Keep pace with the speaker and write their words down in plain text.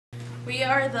We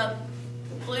are the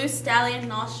Blue Stallion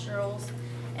Nostrils,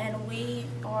 and we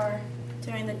are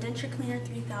doing the Denture Cleaner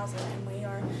 3000, and we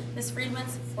are Miss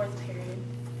Friedman's 4th period.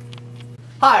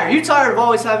 Hi, are you tired of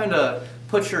always having to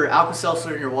put your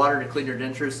Alka-Seltzer in your water to clean your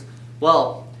dentures?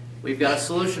 Well, we've got a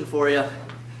solution for you.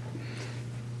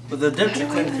 With the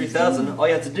Denture Cleaner 3000, all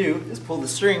you have to do is pull the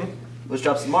string, which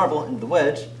drops the marble into the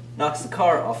wedge, knocks the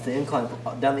car off the incline,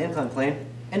 down the incline plane,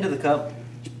 into the cup,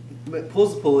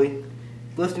 pulls the pulley,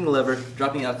 lifting the lever,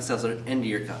 dropping the Alka-Seltzer into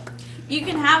your cup. You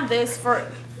can have this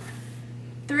for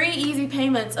 3 easy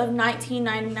payments of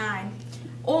 $19.99,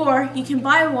 or you can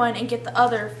buy one and get the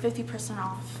other 50%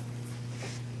 off.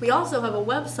 We also have a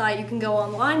website you can go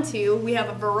online to. We have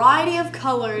a variety of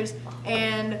colors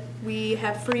and we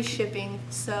have free shipping,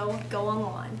 so go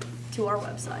online to our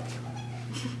website.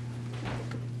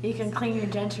 You can clean your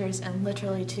dentures in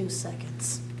literally 2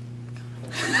 seconds.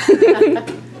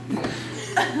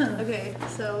 Okay,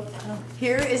 so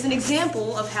here is an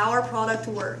example of how our product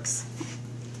works.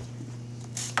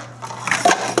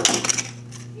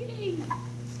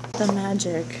 The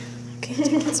magic. Okay,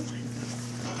 it's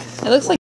fine. It looks like